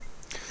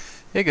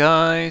Hey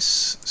guys,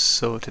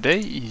 so today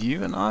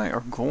you and I are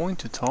going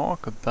to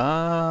talk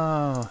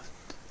about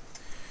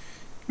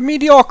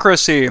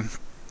mediocrity.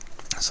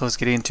 So let's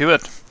get into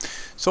it.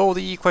 So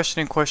the question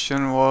in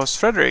question was,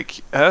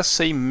 Frederick, as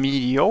a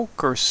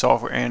mediocre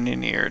software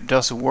engineer,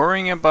 does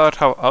worrying about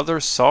how other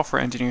software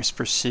engineers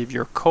perceive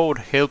your code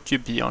help you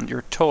be on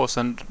your toes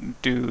and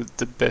do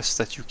the best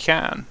that you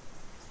can?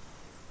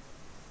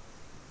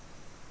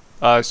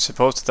 I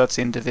suppose that's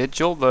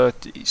individual,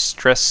 but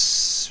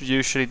stress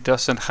usually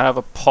doesn't have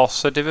a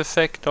positive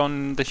effect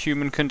on the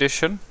human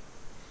condition,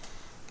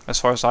 as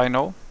far as I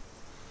know.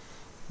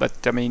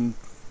 But I mean,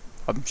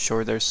 I'm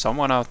sure there's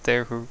someone out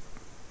there who,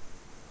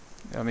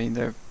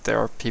 there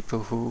are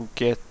people who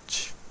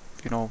get,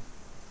 you know,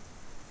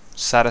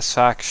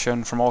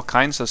 satisfaction from all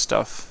kinds of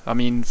stuff. I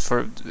mean,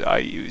 for I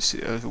use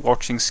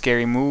watching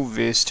scary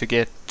movies to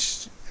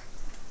get,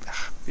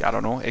 I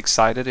don't know,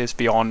 excited is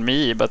beyond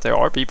me. But there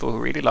are people who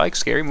really like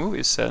scary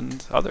movies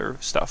and other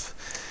stuff.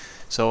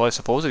 So I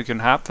suppose it can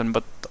happen,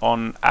 but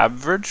on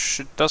average,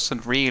 it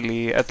doesn't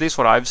really, at least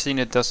what I've seen,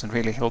 it doesn't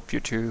really help you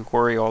to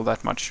worry all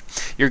that much.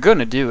 You're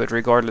gonna do it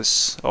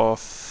regardless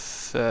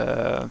of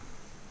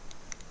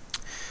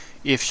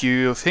if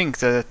you think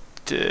that,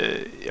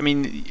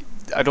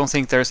 I don't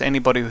think there's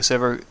anybody who's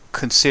ever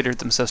considered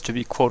themselves to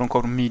be quote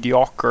unquote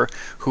mediocre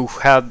who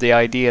had the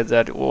idea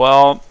that,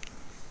 well,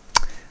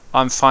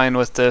 I'm fine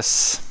with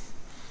this.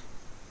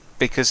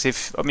 Because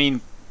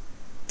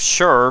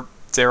sure,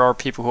 there are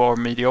people who are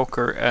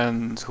mediocre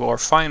and who are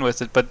fine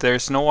with it, but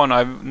there's no one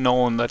I've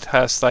known that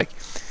has like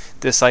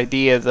this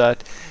idea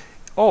that,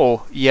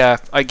 oh yeah,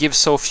 I give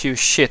so few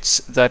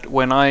shits that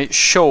when I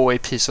show a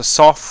piece of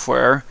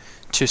software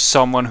to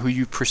someone who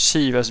you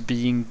perceive as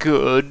being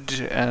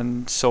good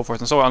and so forth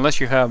and so on, unless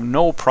you have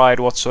no pride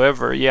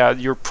whatsoever, yeah,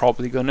 you're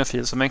probably gonna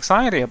feel some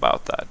anxiety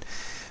about that.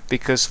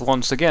 Because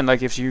once again,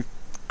 like if you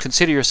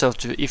consider yourself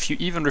to, if you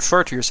even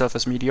refer to yourself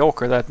as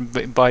mediocre,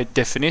 that by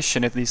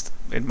definition, at least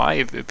in my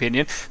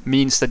opinion,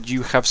 means that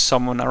you have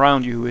someone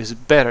around you who is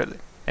better,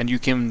 and you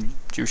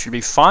should be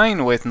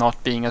fine with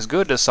not being as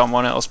good as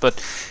someone else,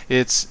 but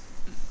it's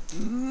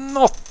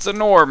not the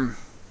norm.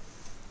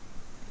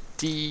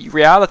 The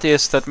reality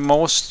is that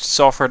most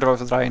software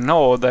developers that I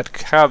know that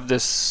have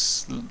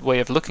this way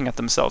of looking at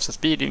themselves as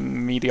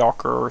being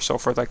mediocre or so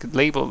forth, like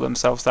label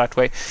themselves that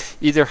way,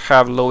 either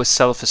have low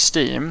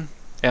self-esteem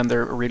and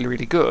they're really,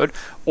 really good,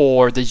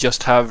 or they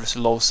just have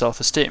low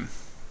self-esteem.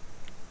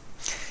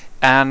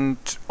 And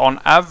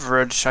on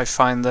average, I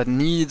find that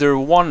neither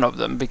one of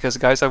them, because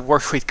guys, I've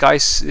worked with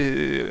guys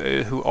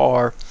who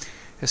are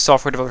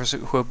software developers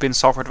who have been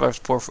software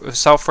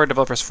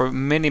developers for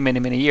many,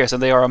 many, many years,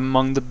 and they are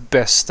among the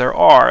best there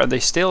are, and they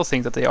still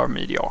think that they are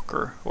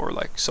mediocre or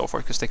like so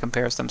forth because they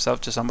compare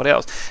themselves to somebody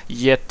else.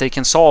 Yet they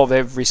can solve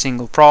every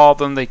single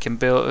problem. They can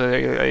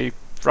build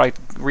write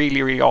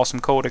really, really awesome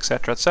code,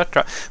 etc.,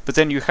 etc. But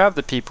then you have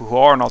the people who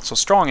are not so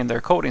strong in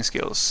their coding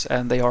skills,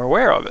 and they are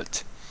aware of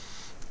it,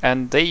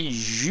 and they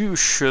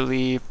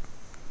usually,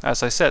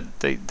 as I said,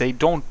 they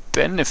don't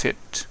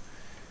benefit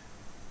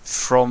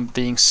from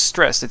being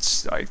stressed.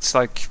 It's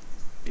like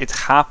it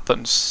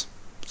happens.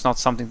 It's not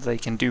something that they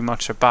can do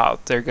much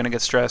about. They're gonna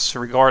get stressed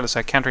regardless.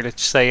 I can't really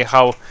say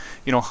how,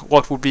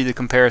 what would be the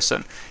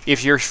comparison.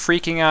 If you're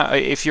freaking out,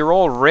 if you're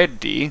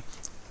already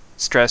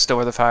stressed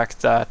over the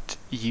fact that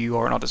you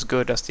are not as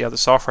good as the other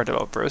software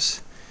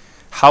developers,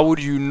 how would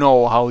you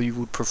know how you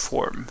would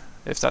perform?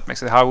 If that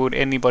makes sense, how would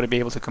anybody be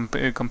able to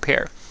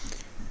compare?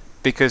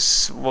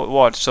 Because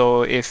what?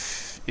 So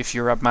if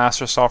you're a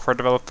master software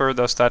developer,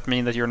 does that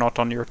mean that you're not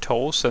on your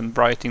toes and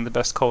writing the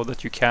best code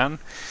that you can?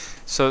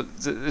 So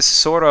this is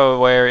sort of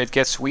where it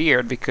gets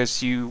weird,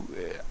 because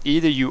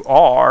either you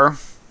are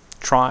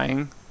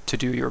trying to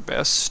do your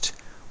best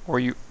or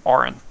you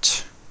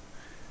aren't.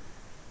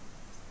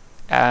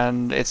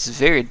 And it's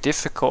very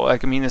difficult.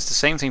 It's the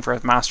same thing for a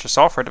master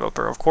software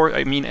developer. Of course,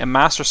 a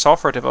master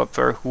software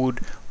developer would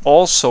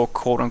also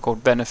quote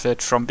unquote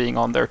benefit from being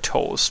on their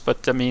toes,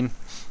 but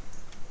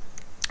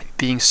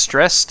being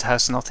stressed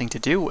has nothing to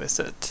do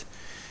with it.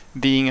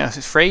 Being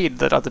afraid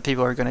that other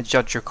people are going to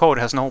judge your code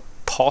has no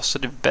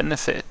positive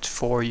benefit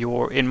for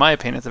your, in my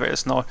opinion, there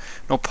is no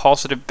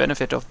positive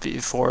benefit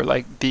for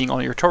like being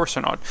on your toes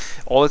or not.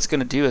 All it's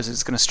going to do is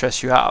it's going to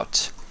stress you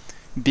out.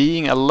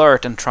 Being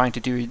alert and trying to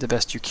do the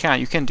best you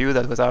can do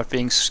that without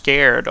being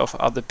scared of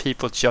other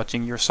people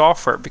judging your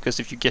software, because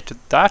if you get to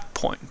that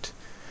point,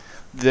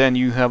 then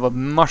you have a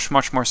much,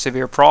 much more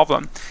severe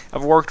problem.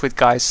 I've worked with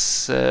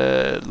guys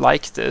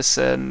like this,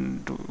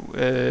 and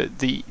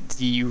the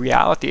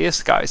reality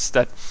is, guys,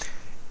 that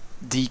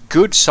the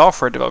good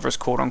software developers,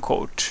 quote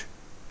unquote,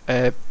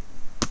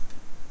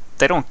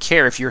 they don't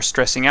care if you're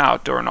stressing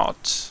out or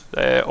not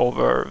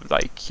over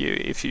like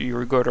if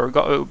you're good or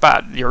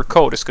bad. Your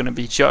code is going to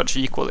be judged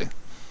equally,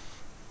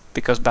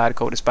 because bad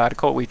code is bad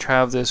code. We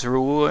have this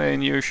rule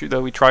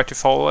that we try to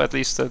follow, at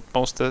least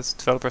most of the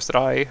developers that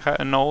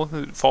I know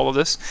follow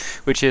this,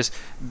 which is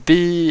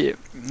be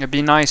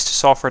nice to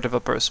software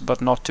developers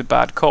but not to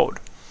bad code.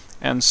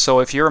 And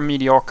so if you're a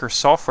mediocre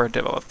software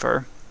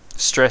developer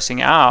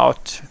stressing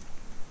out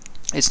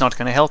it's not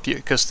going to help you,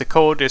 because the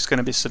code is going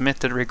to be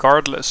submitted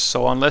regardless.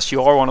 So unless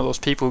you are one of those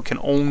people who can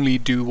only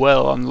do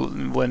well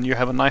when you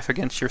have a knife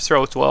against your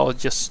throat, well,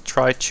 just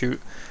try to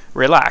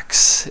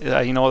relax.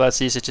 You know,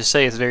 that's easy to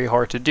say, it's very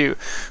hard to do.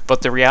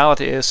 But the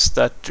reality is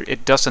that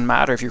it doesn't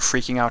matter if you're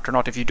freaking out or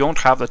not. If you don't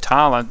have the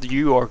talent,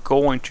 you are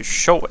going to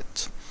show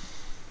it.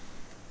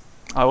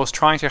 I was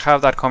trying to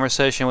have that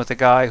conversation with a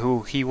guy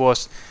who he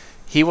was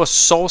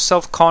so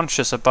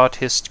self-conscious about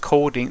his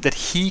coding that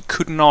he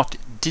could not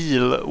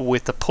deal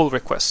with a pull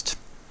request.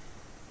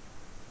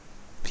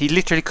 He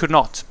literally could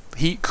not.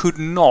 He could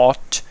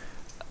not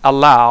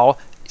allow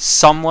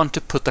someone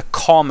to put a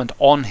comment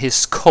on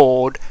his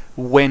code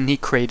when he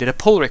created a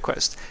pull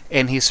request.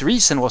 And his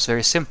reason was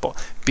very simple,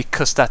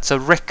 because that's a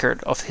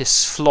record of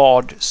his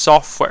flawed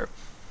software,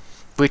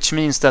 which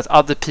means that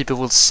other people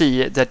will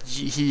see that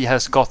he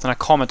has gotten a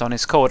comment on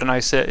his code. And I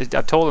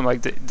told him,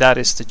 like, that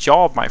is the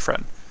job, my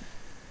friend.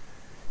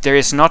 There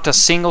is not a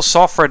single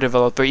software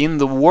developer in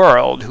the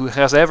world who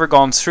has ever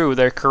gone through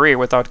their career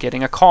without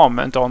getting a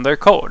comment on their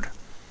code.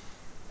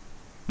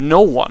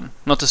 No one,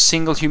 not a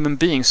single human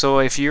being. So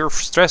if you're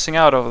stressing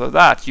out over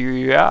that,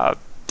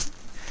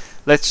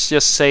 let's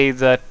just say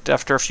that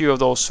after a few of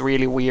those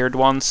really weird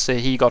ones,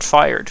 he got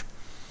fired.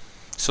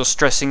 So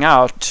stressing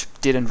out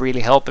didn't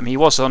really help him. He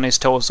was on his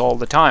toes all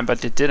the time,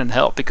 but it didn't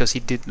help because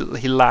he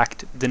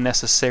lacked the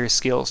necessary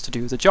skills to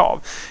do the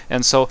job.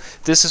 And so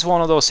this is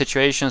one of those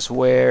situations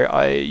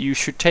where you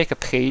should take a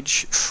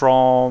page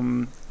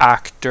from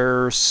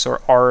actors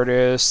or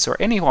artists or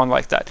anyone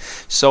like that.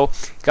 So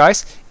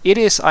guys, it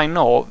is, I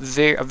know,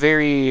 a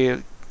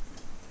very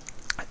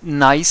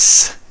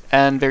nice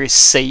and very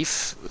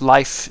safe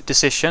life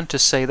decision to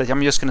say that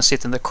I'm just going to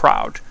sit in the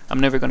crowd. I'm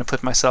never going to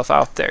put myself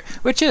out there,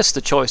 which is the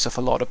choice of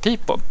a lot of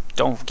people.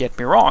 Don't get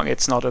me wrong,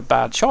 it's not a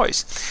bad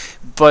choice.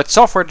 But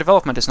software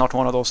development is not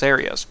one of those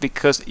areas,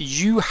 because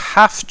you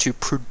have to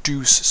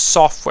produce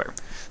software.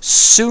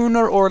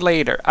 Sooner or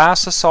later,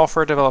 as a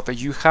software developer,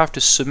 you have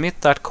to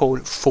submit that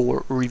code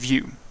for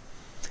review.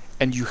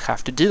 And you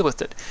have to deal with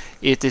it.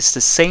 It is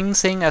the same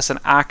thing as an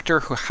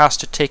actor who has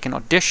to take an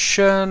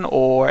audition,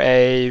 or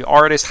an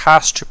artist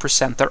has to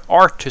present their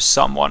art to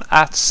someone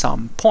at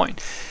some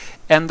point.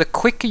 And the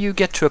quicker you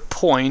get to a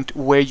point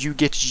where you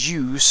get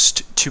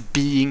used to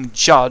being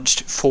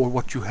judged for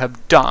what you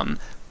have done,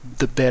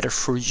 the better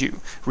for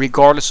you,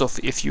 regardless of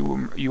if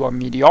you are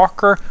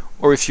mediocre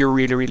or if you're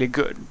really, really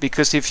good.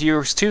 Because if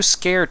you're too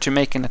scared to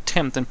make an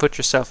attempt and put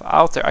yourself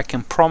out there, I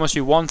can promise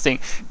you one thing: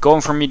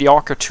 going from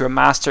mediocre to a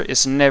master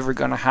is never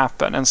going to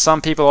happen. And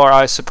some people are,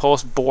 I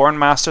suppose, born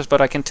masters,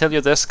 but I can tell you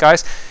this,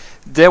 guys,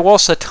 there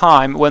was a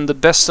time when the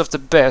best of the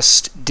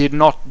best did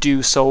not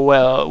do so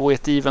well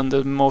with even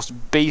the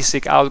most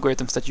basic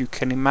algorithms that you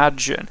can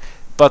imagine.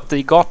 But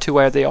they got to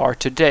where they are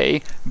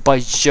today by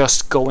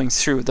just going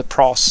through the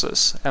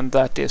process. And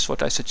that is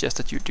what I suggest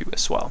that you do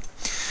as well.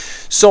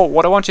 So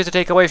what I want you to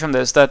take away from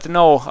this, that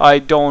no, I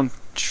don't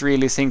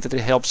really think that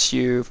it helps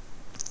you.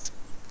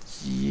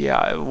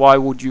 Yeah,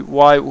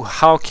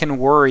 how can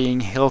worrying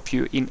help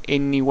you in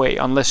any way?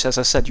 Unless, as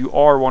I said, you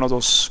are one of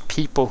those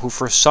people who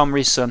for some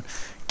reason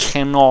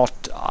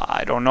cannot,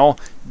 I don't know,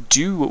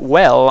 do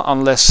well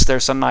unless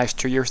there's a knife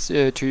to your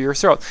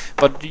throat.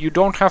 But you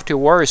don't have to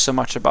worry so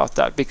much about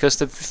that, because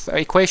the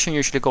equation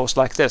usually goes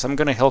like this. I'm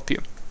going to help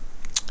you.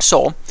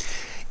 So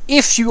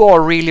if you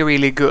are really,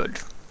 really good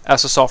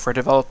as a software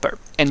developer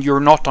and you're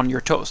not on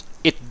your toes,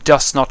 it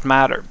does not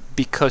matter,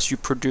 because you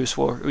produce,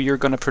 or you're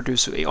going to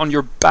produce, on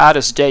your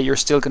baddest day, you're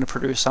still going to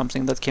produce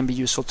something that can be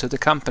useful to the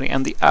company.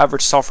 And the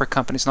average software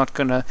company is not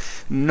going to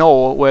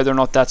know whether or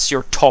not that's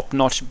your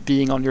top-notch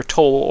being on your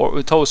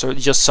toes or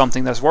just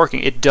something that's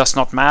working. It does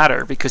not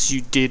matter, because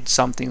you did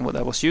something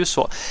that was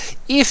useful.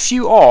 If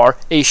you are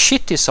a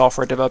shitty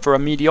software developer, a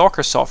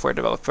mediocre software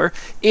developer,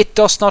 it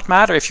does not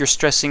matter if you're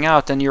stressing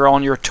out and you're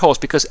on your toes,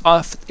 because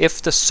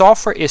if the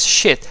software is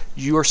shit,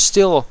 you're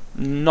still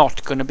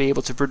not going to be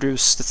able to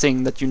produce the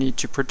thing that you need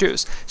to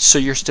produce, so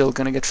you're still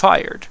going to get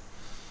fired.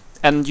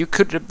 And you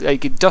could,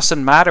 like, it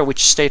doesn't matter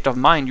which state of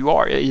mind you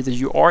are, either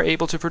you are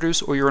able to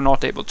produce or you're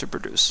not able to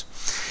produce.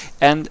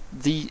 And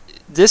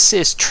this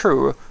is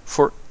true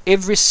for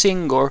every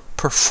single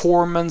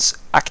performance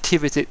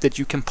activity that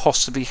you can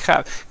possibly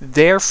have.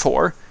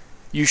 Therefore,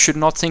 you should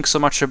not think so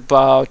much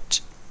about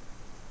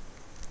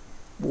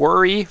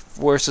worry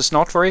versus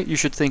not worry. You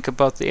should think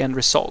about the end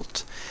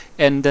result.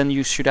 And then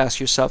you should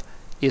ask yourself,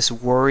 is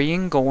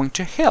worrying going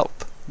to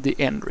help the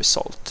end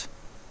result?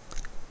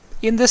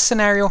 In this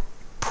scenario,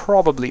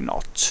 probably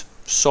not.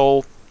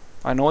 So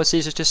I know it's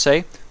easy to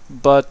say,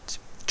 but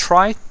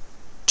try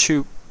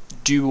to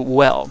do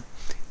well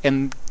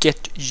and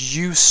get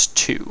used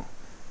to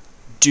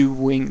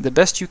doing the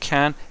best you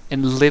can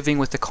and living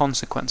with the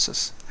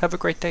consequences. Have a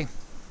great day.